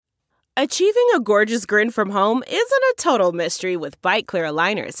Achieving a gorgeous grin from home isn't a total mystery with Bite Clear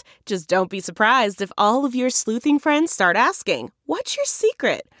aligners. Just don't be surprised if all of your sleuthing friends start asking, "What's your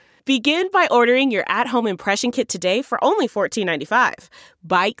secret?" Begin by ordering your at-home impression kit today for only $14.95.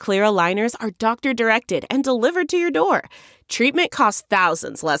 Bite Clear aligners are doctor-directed and delivered to your door. Treatment costs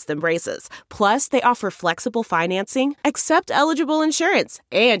thousands less than braces. Plus, they offer flexible financing, accept eligible insurance,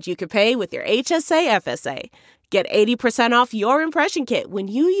 and you can pay with your HSA FSA. Get 80% off your impression kit when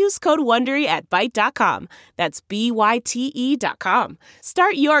you use code WONDERY at Byte.com. That's BYTE.com.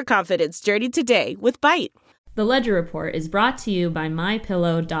 Start your confidence journey today with Byte. The Ledger Report is brought to you by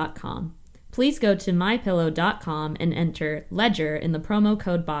MyPillow.com. Please go to MyPillow.com and enter Ledger in the promo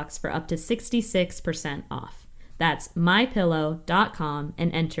code box for up to 66% off. That's MyPillow.com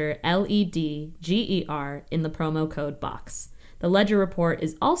and enter LEDGER in the promo code box. The Ledger Report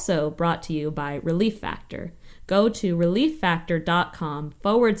is also brought to you by Relief Factor. Go to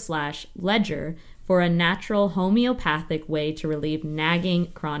relieffactor.com/ledger for a natural homeopathic way to relieve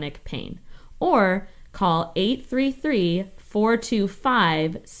nagging chronic pain. Or call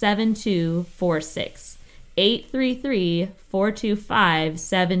 833-425-7246.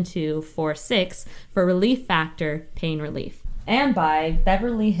 833-425-7246 for Relief Factor Pain Relief. And by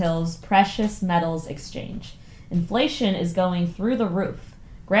Beverly Hills Precious Metals Exchange. Inflation is going through the roof.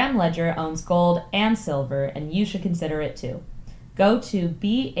 Graham Ledger owns gold and silver, and you should consider it too. Go to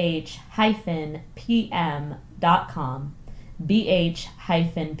bh-pm.com, bh-pm.com,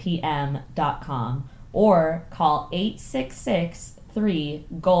 or call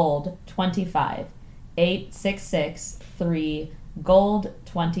 866-3-GOLD-25,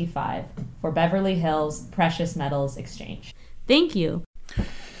 866-3-GOLD-25 for Beverly Hills Precious Metals Exchange. Thank you.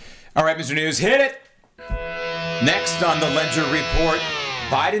 All right, Mr. News, hit it. Next on the Ledger Report,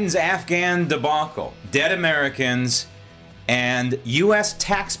 Biden's Afghan debacle, dead Americans, and U.S.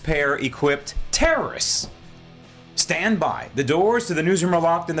 taxpayer-equipped terrorists. Stand by. The doors to the newsroom are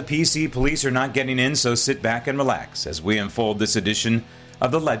locked and the PC police are not getting in, so sit back and relax as we unfold this edition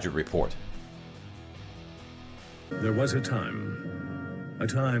of the Ledger Report. There was a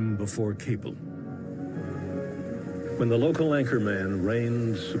time before cable, when the local anchorman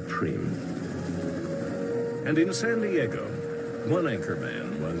reigned supreme. And in San Diego, one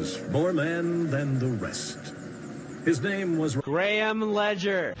anchorman was more man than the rest. His name was Graham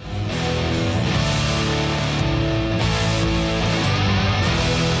Ledger.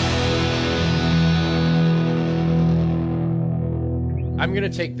 I'm going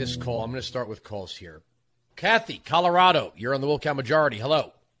to take this call. I'm going to start with calls here. Kathy, Colorado, you're on the Will Count Majority.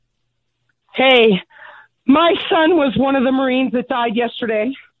 Hello. Hey, my son was one of the Marines that died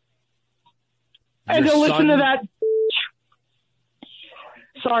yesterday. And to listen to that.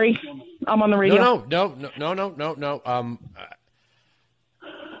 Sorry, I'm on the radio. No. Go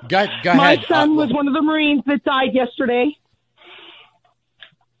ahead. My son was one of the Marines that died yesterday.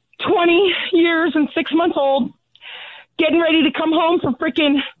 20 years and 6 months old. Getting ready to come home from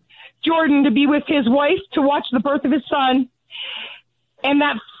frickin' Jordan to be with his wife to watch the birth of his son. And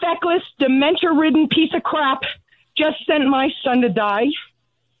that feckless, dementia-ridden piece of crap just sent my son to die.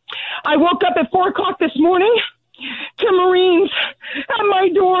 I woke up at 4 o'clock this morning to Marines at my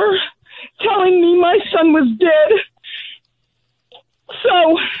door telling me my son was dead.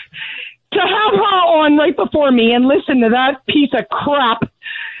 So to have her on right before me and listen to that piece of crap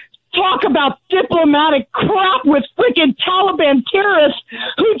talk about diplomatic crap with freaking Taliban terrorists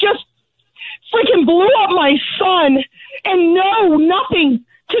who just freaking blew up my son and know nothing,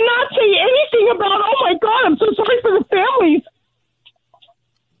 to not say anything about, oh my God, I'm so sorry for the families.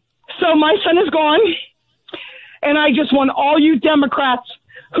 So my son is gone, and I just want all you Democrats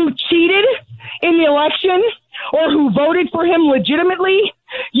who cheated in the election or who voted for him legitimately,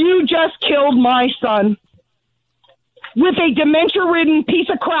 you just killed my son. With a dementia-ridden piece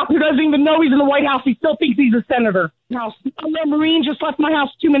of crap who doesn't even know he's in the White House. He still thinks he's a senator. A Marine just left my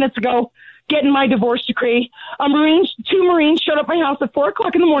house 2 minutes ago getting my divorce decree. Two Marines showed up at my house at 4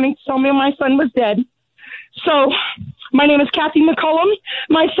 o'clock in the morning to tell me my son was dead. So my name is Kathy McCullum.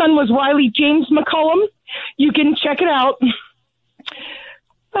 My son was Riley James McCullum. You can check it out.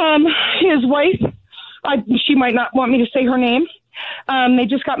 His wife, she might not want me to say her name. They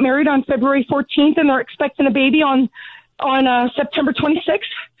just got married on February 14th, and they're expecting a baby on September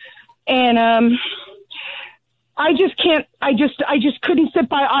 26th. And I just couldn't sit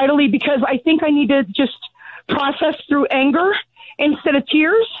by idly because I think I need to just process through anger instead of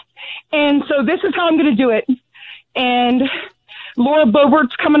tears. And so this is how I'm going to do it. And Laura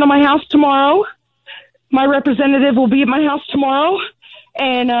Boebert's coming to my house tomorrow. My representative will be at my house tomorrow.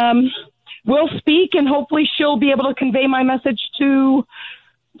 And we'll speak, and hopefully she'll be able to convey my message to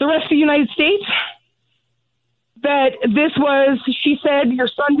the rest of the United States that this was, she said, your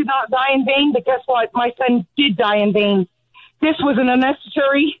son did not die in vain, but guess what? My son did die in vain. This was an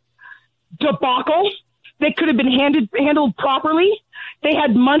unnecessary debacle that could have been handled properly. They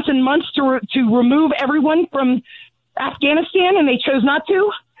had months and months to remove everyone from Afghanistan, and they chose not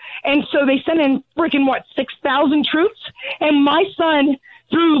to. And so they sent in freaking, 6,000 troops? And my son,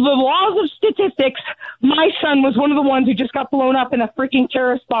 through the laws of statistics, my son was one of the ones who just got blown up in a freaking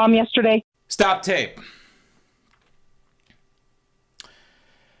terrorist bomb yesterday. Stop tape.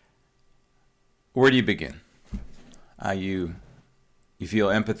 Where do you begin? You feel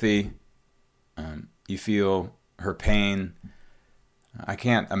empathy. You feel her pain. I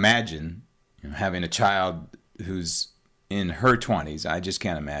can't imagine having a child who's in her 20s. I just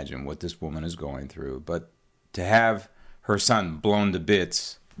can't imagine what this woman is going through. But to have her son blown to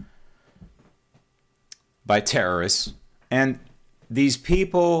bits by terrorists, and these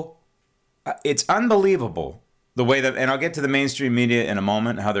people, it's unbelievable the way that, and I'll get to the mainstream media in a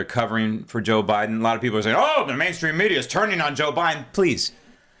moment, how they're covering for Joe Biden. A lot of people are saying, oh, the mainstream media is turning on Joe Biden. Please,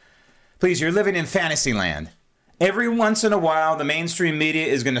 you're living in fantasy land. Every once in a while, the mainstream media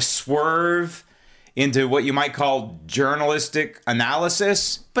is going to swerve into what you might call journalistic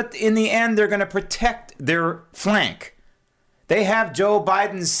analysis, but in the end, they're going to protect their flank. They have Joe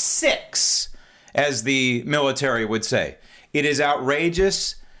Biden's 6, as the military would say. It is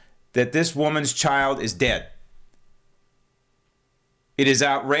outrageous that this woman's child is dead. It is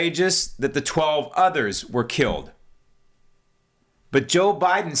outrageous that the 12 others were killed. But Joe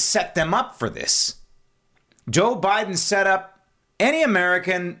Biden set them up for this. Joe Biden set up any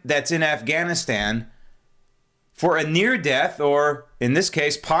American that's in Afghanistan for a near death, or in this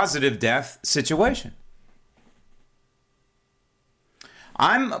case, positive death situation.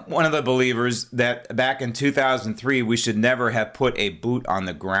 I'm one of the believers that back in 2003, we should never have put a boot on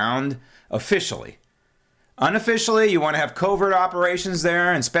the ground officially. Unofficially, you want to have covert operations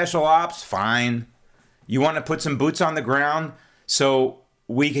there and special ops, fine. You want to put some boots on the ground so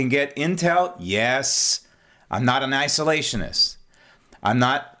we can get intel? Yes. I'm not an isolationist. I'm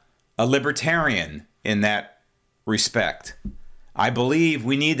not a libertarian in that respect. I believe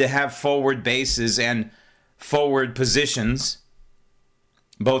we need to have forward bases and forward positions,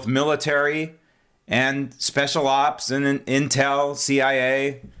 both military and special ops and intel,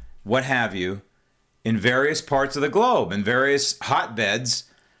 CIA, what have you, in various parts of the globe, in various hotbeds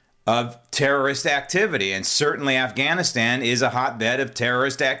of terrorist activity. And certainly Afghanistan is a hotbed of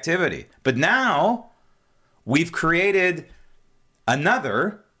terrorist activity. But now we've created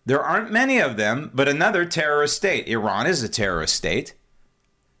another, there aren't many of them, but another terrorist state. Iran is a terrorist state.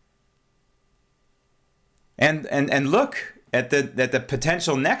 And look at the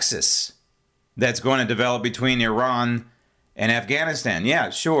potential nexus that's going to develop between Iran and Afghanistan. Yeah,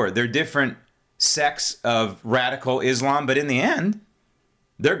 sure, they're different sects of radical Islam, but in the end,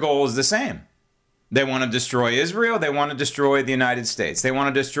 their goal is the same. They want to destroy Israel. They want to destroy the United States. They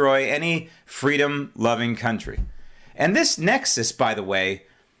want to destroy any freedom-loving country. And this nexus, by the way,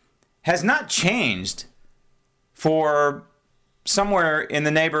 has not changed for somewhere in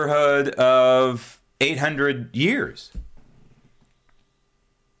the neighborhood of 800 years.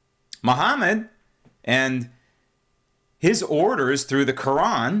 Muhammad and his orders through the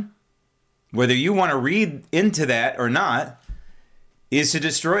Quran, whether you want to read into that or not, is to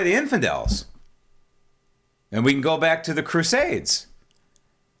destroy the infidels. And we can go back to the Crusades.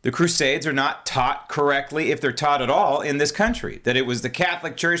 The Crusades are not taught correctly, if they're taught at all, in this country. That it was the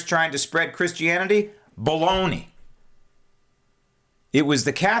Catholic Church trying to spread Christianity? Baloney. It was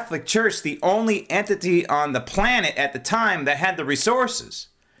the Catholic Church, the only entity on the planet at the time that had the resources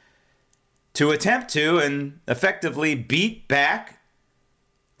to attempt to and effectively beat back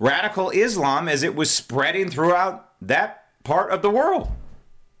radical Islam as it was spreading throughout that part of the world.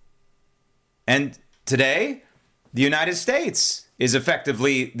 And today, the United States is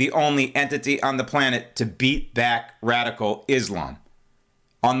effectively the only entity on the planet to beat back radical Islam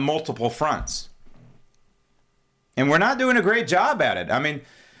on multiple fronts. And we're not doing a great job at it. I mean,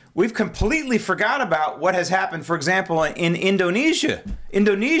 we've completely forgot about what has happened, for example, in Indonesia.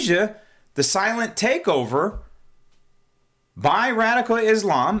 Indonesia, the silent takeover by radical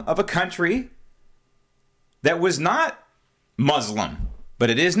Islam of a country that was not Muslim, but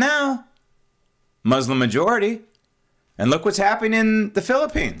it is now. Muslim majority. And look what's happening in the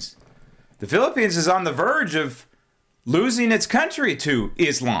Philippines. The Philippines is on the verge of losing its country to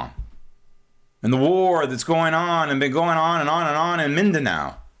Islam. And the war that's going on and been going on and on and on in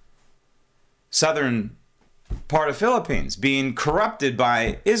Mindanao, southern part of Philippines, being corrupted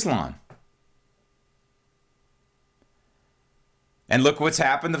by Islam. And look what's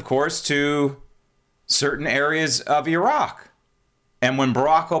happened, of course, to certain areas of Iraq. And when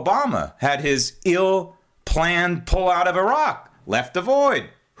Barack Obama had his ill-planned pull-out of Iraq, left a void.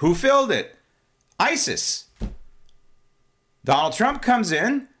 Who filled it? ISIS. Donald Trump comes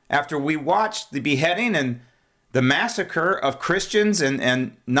in after we watched the beheading and the massacre of Christians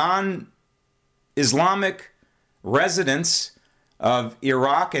and non-Islamic residents of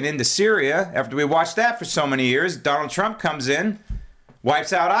Iraq and into Syria. After we watched that for so many years, Donald Trump comes in,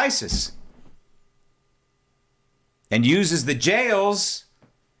 wipes out ISIS, and uses the jails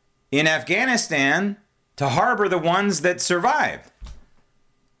in Afghanistan to harbor the ones that survived.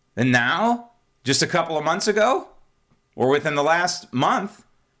 And now, just a couple of months ago, or within the last month,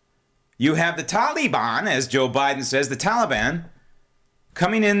 you have the Taliban, as Joe Biden says, the Taliban,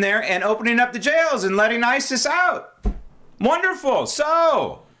 coming in there and opening up the jails and letting ISIS out. Wonderful.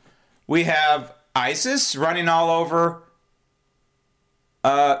 So, we have ISIS running all over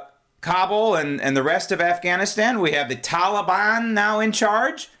Kabul and the rest of Afghanistan. We have the Taliban now in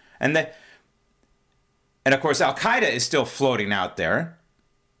charge. And of course, Al-Qaeda is still floating out there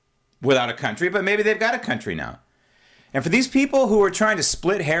without a country, but maybe they've got a country now. And for these people who are trying to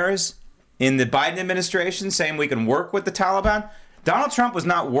split hairs in the Biden administration, saying we can work with the Taliban, Donald Trump was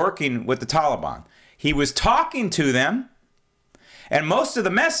not working with the Taliban. He was talking to them, and most of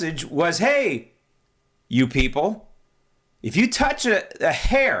the message was, hey, you people, if you touch a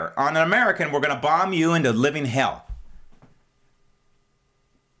hair on an American, we're going to bomb you into living hell.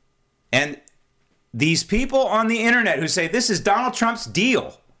 And these people on the internet who say this is Donald Trump's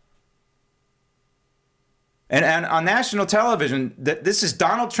deal, and on national television, that this is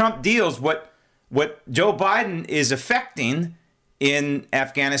Donald Trump deals, what Joe Biden is effecting in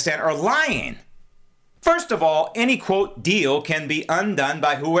Afghanistan, are lying. First of all, any, quote, deal can be undone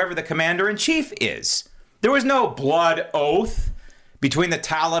by whoever the commander-in-chief is. There was no blood oath between the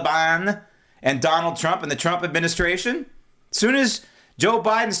Taliban and Donald Trump and the Trump administration. As soon as Joe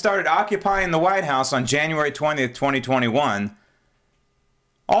Biden started occupying the White House on January 20th, 2021,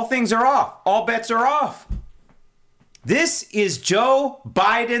 all things are off. All bets are off. This is Joe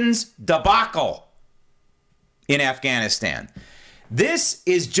Biden's debacle in Afghanistan. This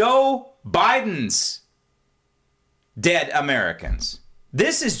is Joe Biden's dead Americans.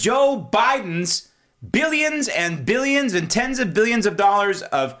 This is Joe Biden's billions and billions and tens of billions of dollars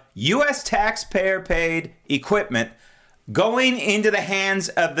of U.S. taxpayer-paid equipment going into the hands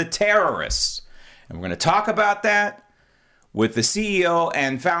of the terrorists. And we're going to talk about that with the CEO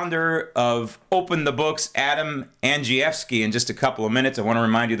and founder of Open the Books, Adam Andrzejewski, in just a couple of minutes. I want to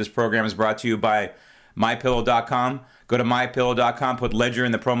remind you this program is brought to you by MyPillow.com. Go to MyPillow.com, put Ledger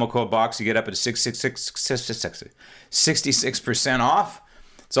in the promo code box. You get up at 66% off.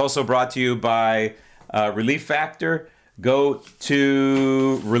 It's also brought to you by Relief Factor. Go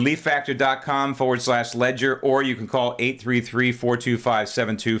to relieffactor.com/Ledger, or you can call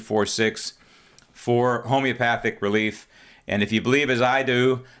 833-425-7246 for homeopathic relief. And if you believe, as I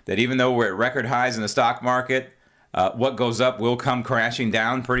do, that even though we're at record highs in the stock market, what goes up will come crashing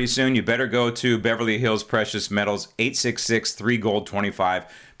down pretty soon, you better go to Beverly Hills Precious Metals, 866-3-GOLD-25.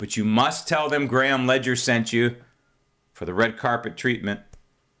 But you must tell them Graham Ledger sent you for the red carpet treatment.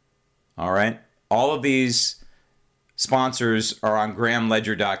 All right? All of these sponsors are on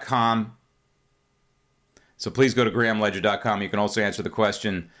GrahamLedger.com. So please go to GrahamLedger.com. You can also answer the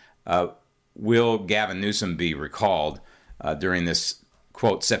question, will Gavin Newsom be recalled during this,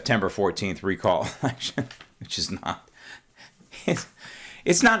 quote, September 14th recall election, which is not.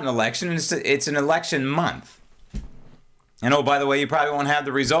 It's not an election. It's an election month. And oh, by the way, you probably won't have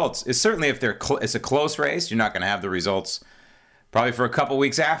the results. It's certainly if it's a close race, you're not going to have the results probably for a couple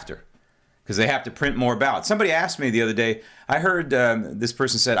weeks after, because they have to print more ballots. Somebody asked me the other day, I heard, this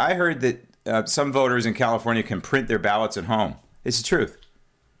person said, I heard that some voters in California can print their ballots at home. It's the truth.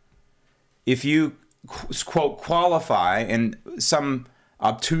 If you, quote, qualify in some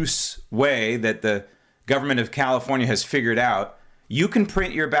obtuse way that the government of California has figured out, you can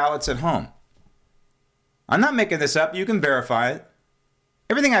print your ballots at home. I'm not making this up. You can verify it.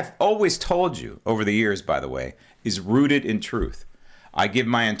 Everything I've always told you over the years, by the way, is rooted in truth. I give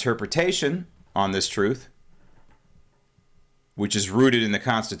my interpretation on this truth, which is rooted in the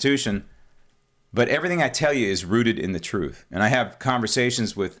Constitution, but everything I tell you is rooted in the truth. And I have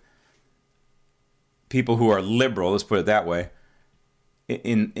conversations with people who are liberal, let's put it that way.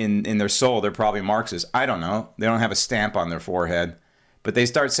 In their soul, they're probably Marxists. I don't know. They don't have a stamp on their forehead. But they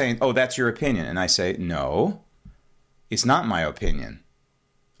start saying, oh, that's your opinion. And I say, no, it's not my opinion.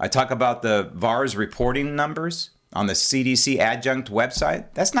 I talk about the VAERS reporting numbers on the CDC adjunct website.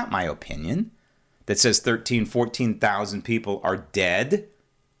 That's not my opinion. that says 14,000 people are dead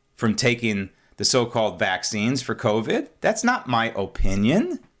from taking the so-called vaccines for COVID. That's not my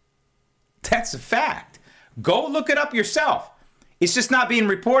opinion. That's a fact. Go look it up yourself. It's just not being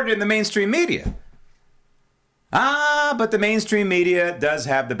reported in the mainstream media. But the mainstream media does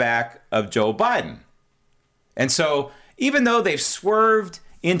have the back of Joe Biden. And so even though they've swerved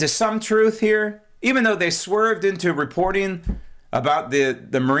into some truth here, even though they swerved into reporting about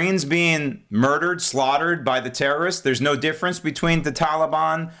the Marines being murdered, slaughtered by the terrorists, there's no difference between the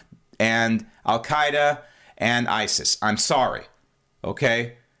Taliban and Al-Qaeda and ISIS. I'm sorry,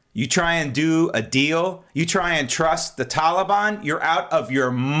 okay? You try and do a deal, you try and trust the Taliban, you're out of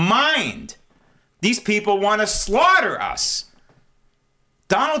your mind. These people want to slaughter us.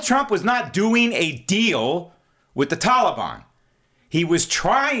 Donald Trump was not doing a deal with the Taliban. He was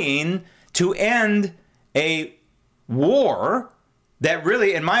trying to end a war that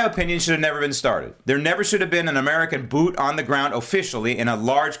really, in my opinion, should have never been started. There never should have been an American boot on the ground officially in a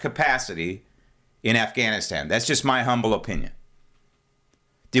large capacity in Afghanistan. That's just my humble opinion.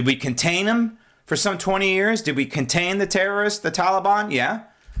 Did we contain them for some 20 years? Did we contain the terrorists, the Taliban? Yeah.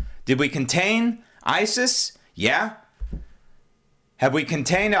 Did we contain ISIS? Yeah. Have we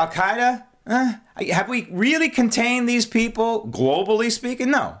contained Al-Qaeda? Have we really contained these people, globally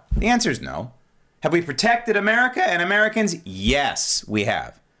speaking? No. The answer is no. Have we protected America and Americans? Yes, we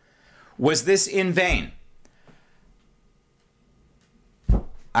have. Was this in vain?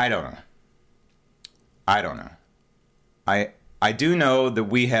 I don't know. I do know that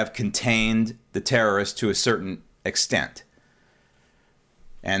we have contained the terrorists to a certain extent.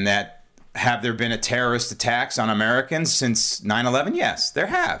 And that have there been a terrorist attacks on Americans since 9/11? Yes, there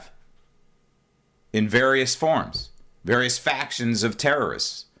have. In various forms, various factions of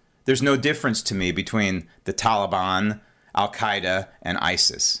terrorists. There's no difference to me between the Taliban, Al-Qaeda, and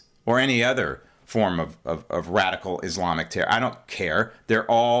ISIS, or any other form of radical Islamic terror. I don't care. They're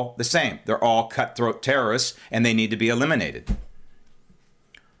all the same. They're all cutthroat terrorists, and they need to be eliminated.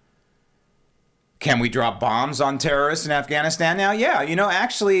 Can we drop bombs on terrorists in Afghanistan now? Yeah,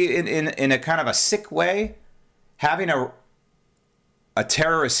 actually, in a kind of a sick way, having a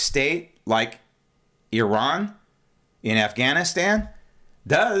terrorist state like Iran in Afghanistan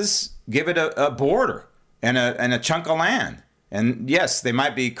does give it a border and a chunk of land. And yes, they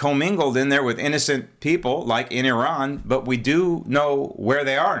might be commingled in there with innocent people like in Iran, but we do know where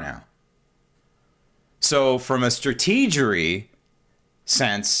they are now. So from a strategery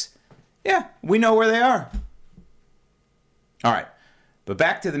sense, yeah, we know where they are. All right, but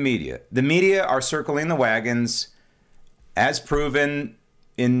back to the media. The media are circling the wagons, as proven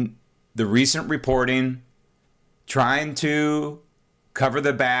in the recent reporting, trying to cover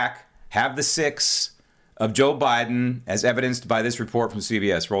the back, have the six of Joe Biden, as evidenced by this report from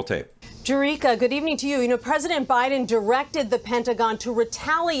CBS. Roll tape. Jerika, good evening to you. President Biden directed the Pentagon to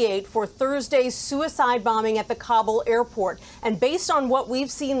retaliate for Thursday's suicide bombing at the Kabul airport. And based on what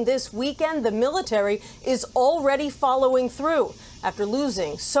we've seen this weekend, the military is already following through after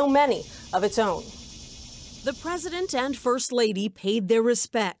losing so many of its own. The President and First Lady paid their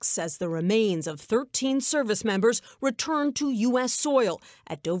respects as the remains of 13 service members returned to U.S. soil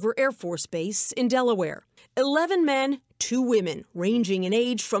at Dover Air Force Base in Delaware. 11 men, 2 women, ranging in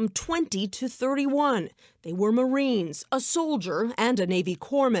age from 20 to 31. They were Marines, a soldier, and a Navy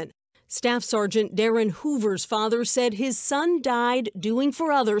corpsman. Staff Sergeant Darren Hoover's father said his son died doing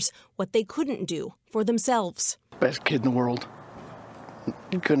for others what they couldn't do for themselves. Best kid in the world.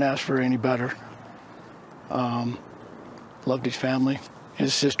 You couldn't ask for any better. Loved his family.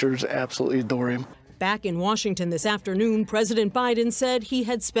 His sisters absolutely adore him. Back in Washington this afternoon, President Biden said he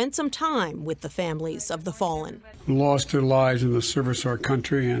had spent some time with the families of the fallen. Lost their lives in the service of our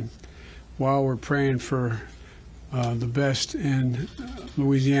country, and while we're praying for the best in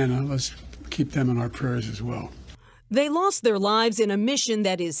Louisiana, let's keep them in our prayers as well. They lost their lives in a mission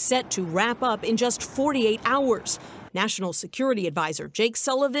that is set to wrap up in just 48 hours. National Security Advisor Jake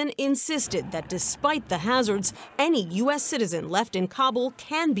Sullivan insisted that despite the hazards, any U.S. citizen left in Kabul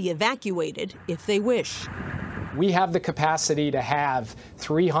can be evacuated if they wish. We have the capacity to have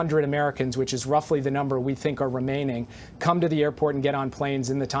 300 Americans, which is roughly the number we think are remaining, come to the airport and get on planes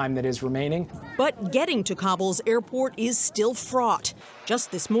in the time that is remaining. But getting to Kabul's airport is still fraught. Just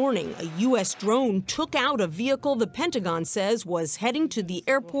this morning, a U.S. drone took out a vehicle the Pentagon says was heading to the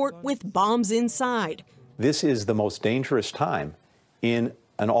airport with bombs inside. This is the most dangerous time in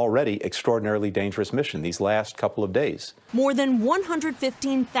an already extraordinarily dangerous mission these last couple of days. More than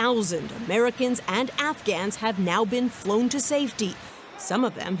 115,000 Americans and Afghans have now been flown to safety. Some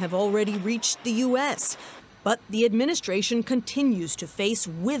of them have already reached the U.S. But the administration continues to face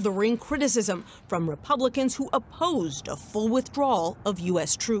withering criticism from Republicans who opposed a full withdrawal of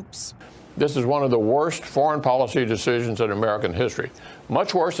U.S. troops. This is one of the worst foreign policy decisions in American history.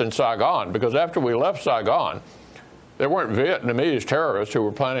 Much worse than Saigon, because after we left Saigon, there weren't Vietnamese terrorists who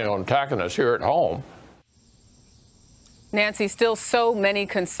were planning on attacking us here at home. Nancy, still so many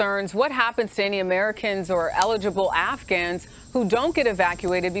concerns. What happens to any Americans or eligible Afghans who don't get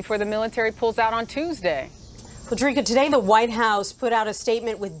evacuated before the military pulls out on Tuesday? Patricia, today the White House put out a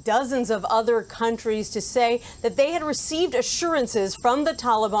statement with dozens of other countries to say that they had received assurances from the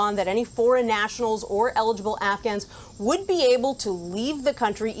Taliban that any foreign nationals or eligible Afghans would be able to leave the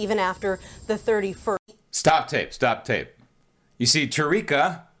country even after the 31st. Stop tape. You see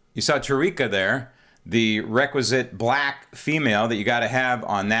Tariqa, you saw Tariqa there, the requisite black female that you got to have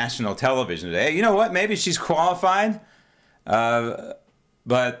on national television today. You know what? Maybe she's qualified, but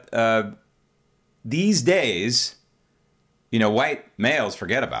these days, you know, white males,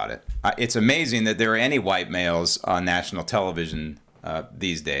 forget about it. It's amazing that there are any white males on national television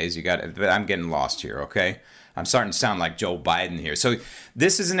these days. But I'm getting lost here, okay? I'm starting to sound like Joe Biden here. So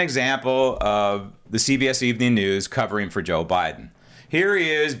this is an example of the CBS Evening News covering for Joe Biden. Here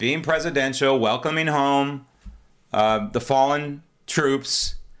he is, being presidential, welcoming home the fallen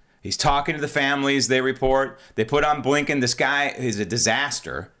troops. He's talking to the families, they report. They put on Blinken. This guy is a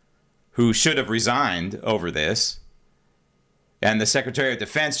disaster who should have resigned over this. And the Secretary of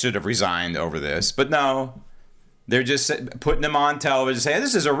Defense should have resigned over this. But no, they're just putting him on television saying,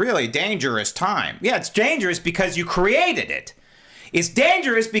 this is a really dangerous time. Yeah, it's dangerous because you created it. It's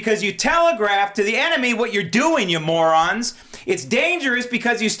dangerous because you telegraphed to the enemy what you're doing, you morons. It's dangerous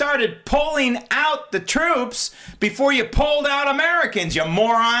because you started pulling out the troops before you pulled out Americans, you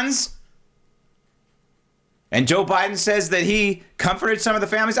morons. And Joe Biden says that he comforted some of the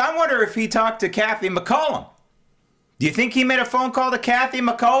families. I wonder if he talked to Kathy McCollum. Do you think he made a phone call to Kathy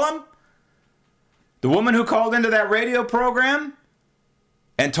McCollum? The woman who called into that radio program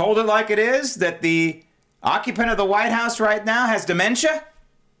and told it like it is, that the occupant of the White House right now has dementia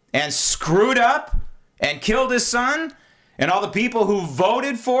and screwed up and killed his son, and all the people who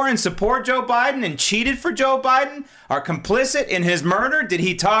voted for and support Joe Biden and cheated for Joe Biden are complicit in his murder. Did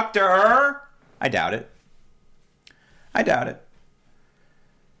he talk to her? I doubt it.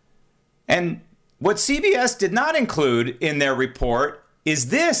 And what CBS did not include in their report is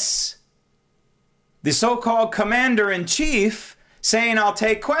this. The so-called commander-in-chief saying, I'll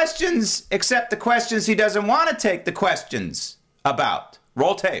take questions, except the questions he doesn't want to take the questions about.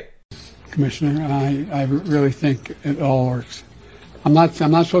 Roll tape. Commissioner, I really think it all works. I'm not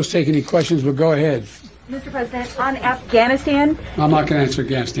supposed to take any questions, but go ahead. Mr. President, on Afghanistan. I'm not going to answer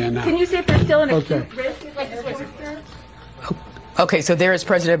Afghanistan now. Can you say if there's still an acute risk? Okay, so there is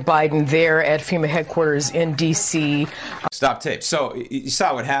President Biden there at FEMA headquarters in D.C. Stop tape. So you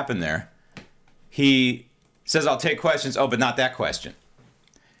saw what happened there. He says, I'll take questions. Oh, but not that question.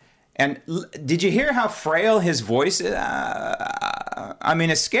 And did you hear how frail his voice is? I mean,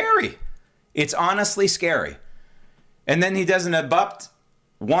 it's scary. It's honestly scary. And then he does an abrupt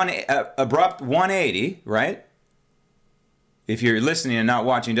 180, right? If you're listening and not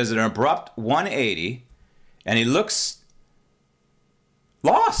watching, he does an abrupt 180, and he looks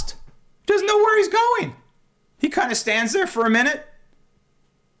lost. Doesn't know where he's going. He kind of stands there for a minute.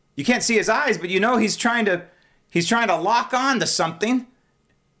 You can't see his eyes, but you know he's trying to lock on to something.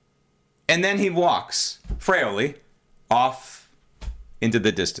 And then he walks frailly off into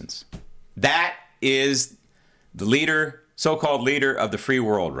the distance. That is the leader, so-called leader of the free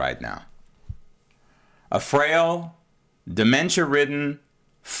world right now. A frail, dementia-ridden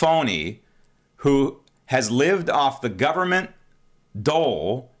phony who has lived off the government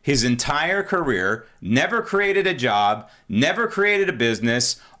dole his entire career, never created a job, never created a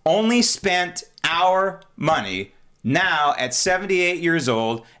business, only spent our money, now at 78 years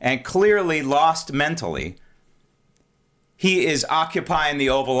old and clearly lost mentally. He is occupying the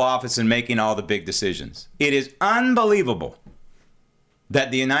Oval Office and making all the big decisions. It is unbelievable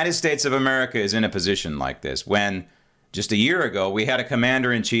that the United States of America is in a position like this when just a year ago we had a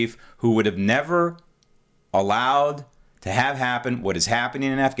commander-in-chief who would have never allowed to have happen what is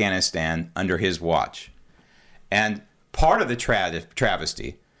happening in Afghanistan under his watch. And part of the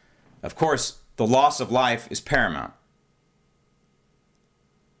travesty, of course, the loss of life is paramount.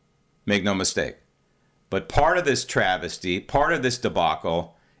 Make no mistake. But part of this travesty, part of this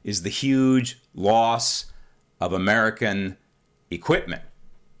debacle, is the huge loss of American equipment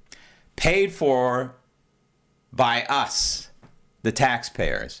paid for by us, the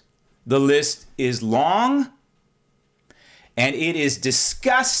taxpayers. The list is long, and it is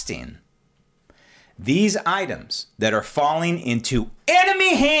disgusting these items that are falling into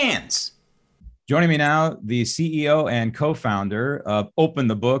enemy hands. Joining me now, the CEO and co-founder of Open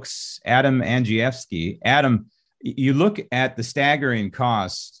the Books, Adam Andrzejewski. Adam, you look at the staggering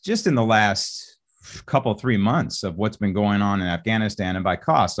costs just in the last couple, 3 months of what's been going on in Afghanistan. And by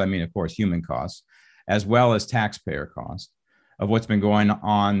costs, I mean, of course, human costs, as well as taxpayer costs of what's been going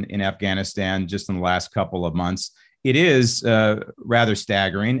on in Afghanistan just in the last couple of months. It is rather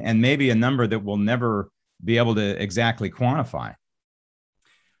staggering, and maybe a number that we'll never be able to exactly quantify.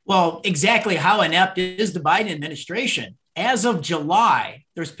 Well, exactly how inept is the Biden administration? As of July,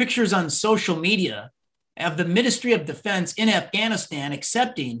 there's pictures on social media of the Ministry of Defense in Afghanistan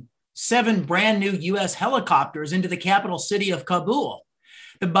accepting 7 brand new U.S. helicopters into the capital city of Kabul.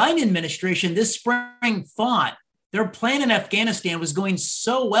 The Biden administration this spring thought their plan in Afghanistan was going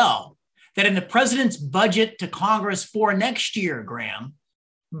so well that in the president's budget to Congress for next year, Graham,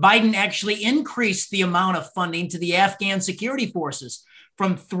 Biden actually increased the amount of funding to the Afghan security forces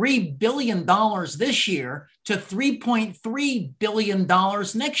from $3 billion this year to $3.3 billion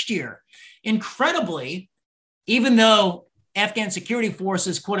next year. Incredibly, even though Afghan security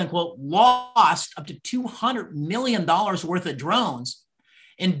forces, quote unquote, lost up to $200 million worth of drones,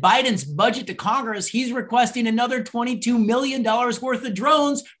 in Biden's budget to Congress, he's requesting another $22 million worth of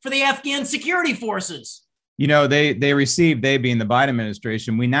drones for the Afghan security forces. You know, they received, they being the Biden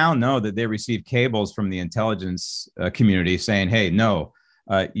administration, we now know that they received cables from the intelligence community saying, hey, no,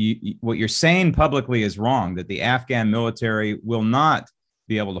 what you're saying publicly is wrong, that the Afghan military will not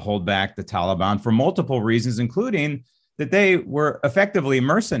be able to hold back the Taliban for multiple reasons, including that they were effectively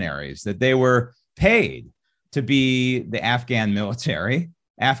mercenaries, that they were paid to be the Afghan military,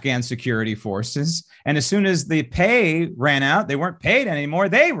 Afghan security forces. And as soon as the pay ran out, they weren't paid anymore,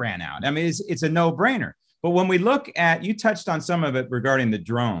 they ran out. I mean, it's a no-brainer. But when we look at, you touched on some of it regarding the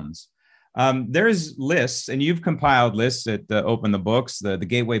drones. There's lists, and you've compiled lists at Open the Books. The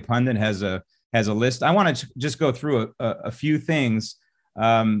Gateway Pundit has a list. I want to just go through a few things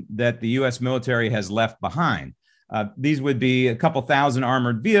that the U.S. military has left behind. These would be a couple thousand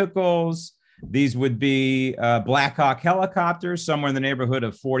armored vehicles. These would be Black Hawk helicopters, somewhere in the neighborhood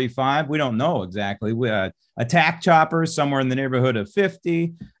of 45. We don't know exactly. Attack choppers, somewhere in the neighborhood of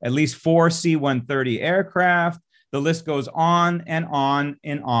 50. At least 4 C-130 aircraft. The list goes on and on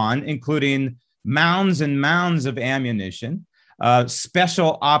and on, including mounds and mounds of ammunition,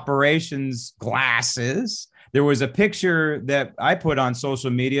 special operations glasses. There was a picture that I put on social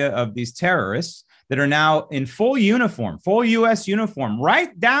media of these terrorists that are now in full uniform, full U.S. uniform,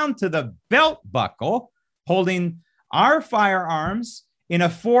 right down to the belt buckle, holding our firearms in a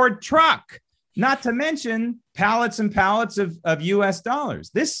Ford truck, not to mention pallets and pallets of U.S. dollars.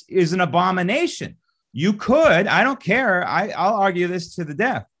 This is an abomination. You could, I don't care, I'll argue this to the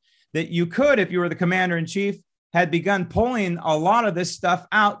death, that you could, if you were the commander in chief, had begun pulling a lot of this stuff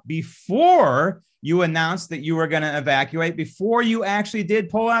out before you announced that you were going to evacuate, before you actually did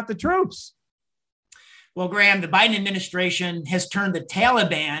pull out the troops. Well, Graham, the Biden administration has turned the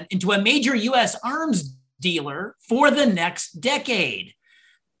Taliban into a major U.S. arms dealer for the next decade.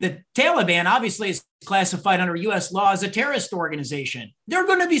 The Taliban obviously is classified under U.S. law as a terrorist organization. They're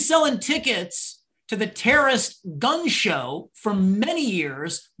going to be selling tickets to the terrorist gun show for many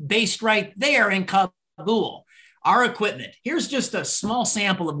years based right there in Kabul. Our equipment, here's just a small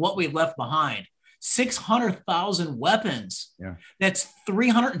sample of what we've left behind. 600,000 weapons. Yeah. That's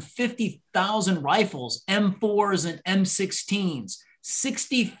 350,000 rifles, M4s and M16s,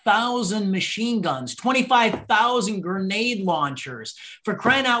 60,000 machine guns, 25,000 grenade launchers. For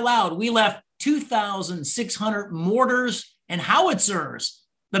crying out loud, we left 2,600 mortars and howitzers,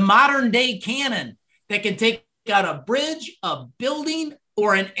 the modern day cannon that can take out a bridge, a building,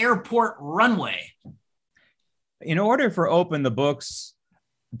 or an airport runway. In order for Open the Books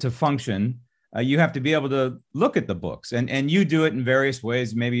to function, you have to be able to look at the books, and you do it in various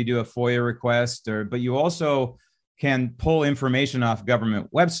ways. Maybe you do a FOIA request, but you also can pull information off government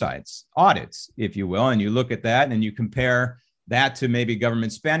websites, audits, if you will, and you look at that and you compare that to maybe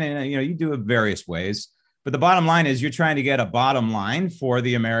government spending. You know, you do it various ways. But the bottom line is you're trying to get a bottom line for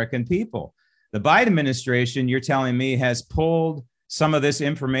the American people. The Biden administration, you're telling me, has pulled some of this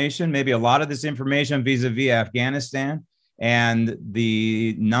information, maybe a lot of this information vis-a-vis Afghanistan, and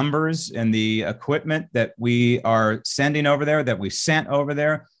the numbers and the equipment that we are sending over there, that we sent over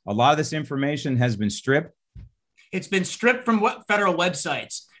there. A lot of this information has been stripped. It's been stripped from federal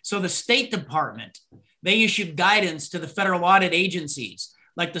websites. So the State Department, they issued guidance to the federal audit agencies,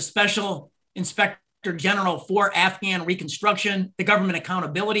 like the Special Inspector General for Afghan Reconstruction, the Government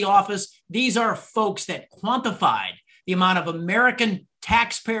Accountability Office. These are folks that quantified the amount of American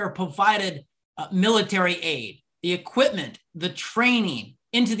taxpayer-provided military aid, the equipment, the training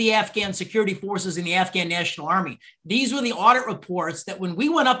into the Afghan security forces and the Afghan National Army. These were the audit reports that when we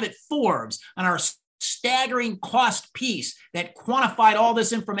went up at Forbes on our staggering cost piece that quantified all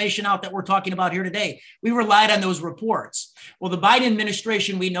this information out that we're talking about here today, we relied on those reports. Well, the Biden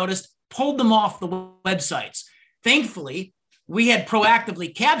administration, we noticed, pulled them off the websites. Thankfully, we had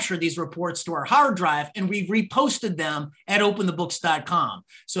proactively captured these reports to our hard drive, and we've reposted them at openthebooks.com.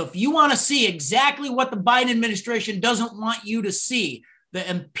 So if you want to see exactly what the Biden administration doesn't want you to see, the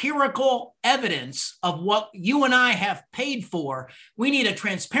empirical evidence of what you and I have paid for, we need a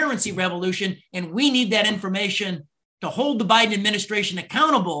transparency revolution, and we need that information to hold the Biden administration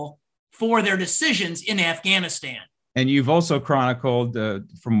accountable for their decisions in Afghanistan. And you've also chronicled,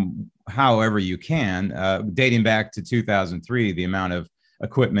 from however you can, dating back to 2003, the amount of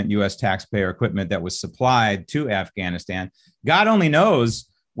equipment, U.S. taxpayer equipment that was supplied to Afghanistan. God only knows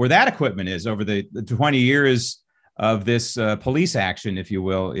where that equipment is over the 20 years of this police action, if you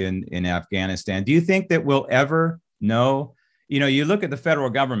will, in Afghanistan. Do you think that we'll ever know? You know, you look at the federal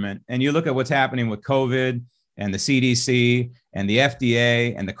government and you look at what's happening with COVID and the CDC and the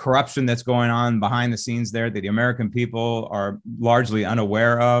FDA and the corruption that's going on behind the scenes there that the American people are largely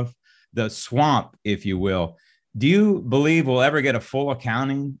unaware of, the swamp, if you will. Do you believe we'll ever get a full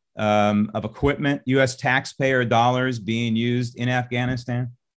accounting of equipment, U.S. taxpayer dollars being used in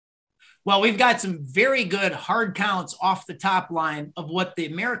Afghanistan? Well, we've got some very good hard counts off the top line of what the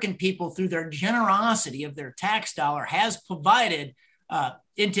American people, through their generosity of their tax dollar, has provided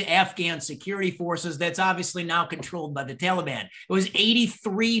into Afghan security forces that's obviously now controlled by the Taliban. It was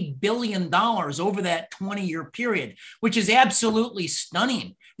 $83 billion over that 20-year period, which is absolutely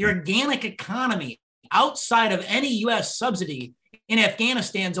stunning. The organic economy outside of any U.S. subsidy in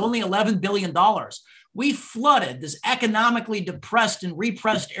Afghanistan is only $11 billion. We flooded this economically depressed and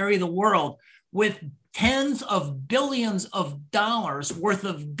repressed area of the world with tens of billions of dollars worth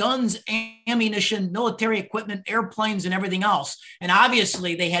of guns, ammunition, military equipment, airplanes, and everything else. And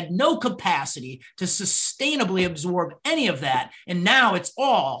obviously, they had no capacity to sustainably absorb any of that. And now it's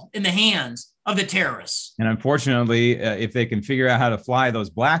all in the hands of the terrorists. And unfortunately, if they can figure out how to fly those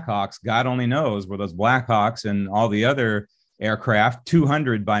Blackhawks, God only knows where those Blackhawks and all the other aircraft,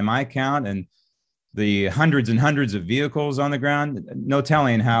 200 by my count, and the hundreds and hundreds of vehicles on the ground, no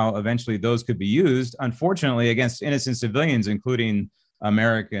telling how eventually those could be used, unfortunately, against innocent civilians, including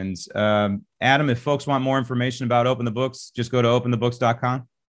Americans. Adam, if folks want more information about Open the Books, just go to openthebooks.com.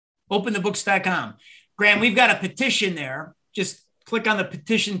 Openthebooks.com. Graham, we've got a petition there. Just click on the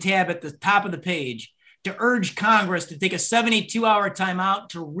petition tab at the top of the page to urge Congress to take a 72-hour timeout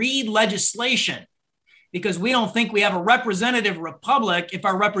to read legislation, because we don't think we have a representative republic if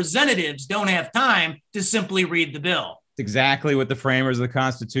our representatives don't have time to simply read the bill. It's exactly what the framers of the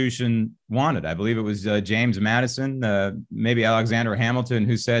Constitution wanted. I believe it was James Madison, maybe Alexander Hamilton,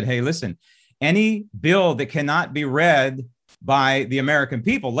 who said, hey, listen, any bill that cannot be read by the American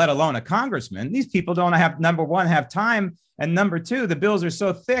people, let alone a congressman, these people don't have, number one, have time. And number two, the bills are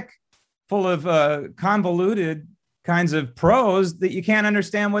so thick, full of convoluted kinds of prose that you can't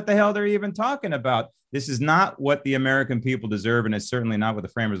understand what the hell they're even talking about. This is not what the American people deserve, and it's certainly not what the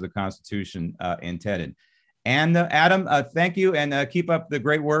framers of the Constitution intended. And Adam, thank you, and keep up the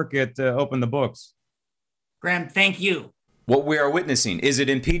great work at Open the Books. Graham, thank you. What we are witnessing, is it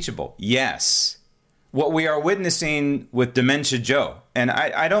impeachable? Yes. What we are witnessing with Dementia Joe, and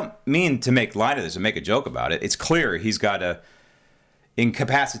I don't mean to make light of this and make a joke about it. It's clear he's got a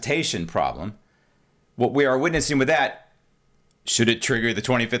incapacitation problem. What we are witnessing with that, should it trigger the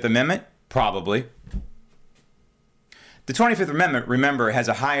 25th Amendment? Probably. The 25th Amendment, remember, has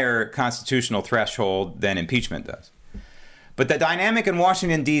a higher constitutional threshold than impeachment does. But the dynamic in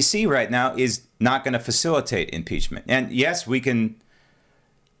Washington, D.C. right now is not going to facilitate impeachment. And yes, we can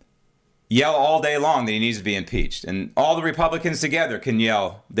yell all day long that he needs to be impeached. And all the Republicans together can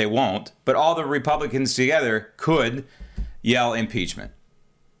yell, they won't, but all the Republicans together could yell impeachment.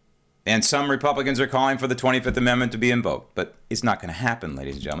 And some Republicans are calling for the 25th Amendment to be invoked. But it's not going to happen,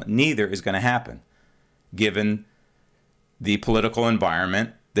 ladies and gentlemen. Neither is going to happen, given the political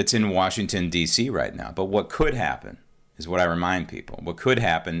environment that's in Washington, D.C. right now. But what could happen is what I remind people. What could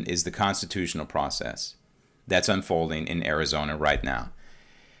happen is the constitutional process that's unfolding in Arizona right now.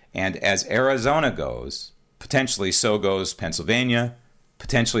 And as Arizona goes, potentially so goes Pennsylvania,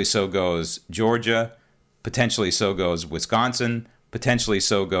 potentially so goes Georgia, potentially so goes Wisconsin, potentially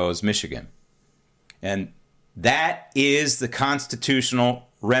so goes Michigan. And that is the constitutional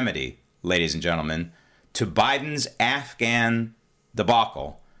remedy, ladies and gentlemen, to Biden's Afghan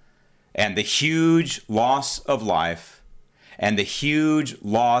debacle and the huge loss of life and the huge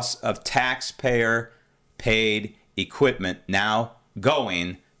loss of taxpayer-paid equipment now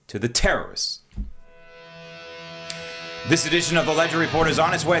going to the terrorists. This edition of the Ledger Report is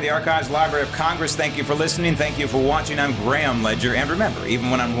on its way. The Archives Library of Congress. Thank you for listening. Thank you for watching. I'm Graham Ledger. And remember, even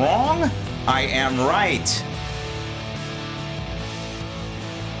when I'm wrong, I am right.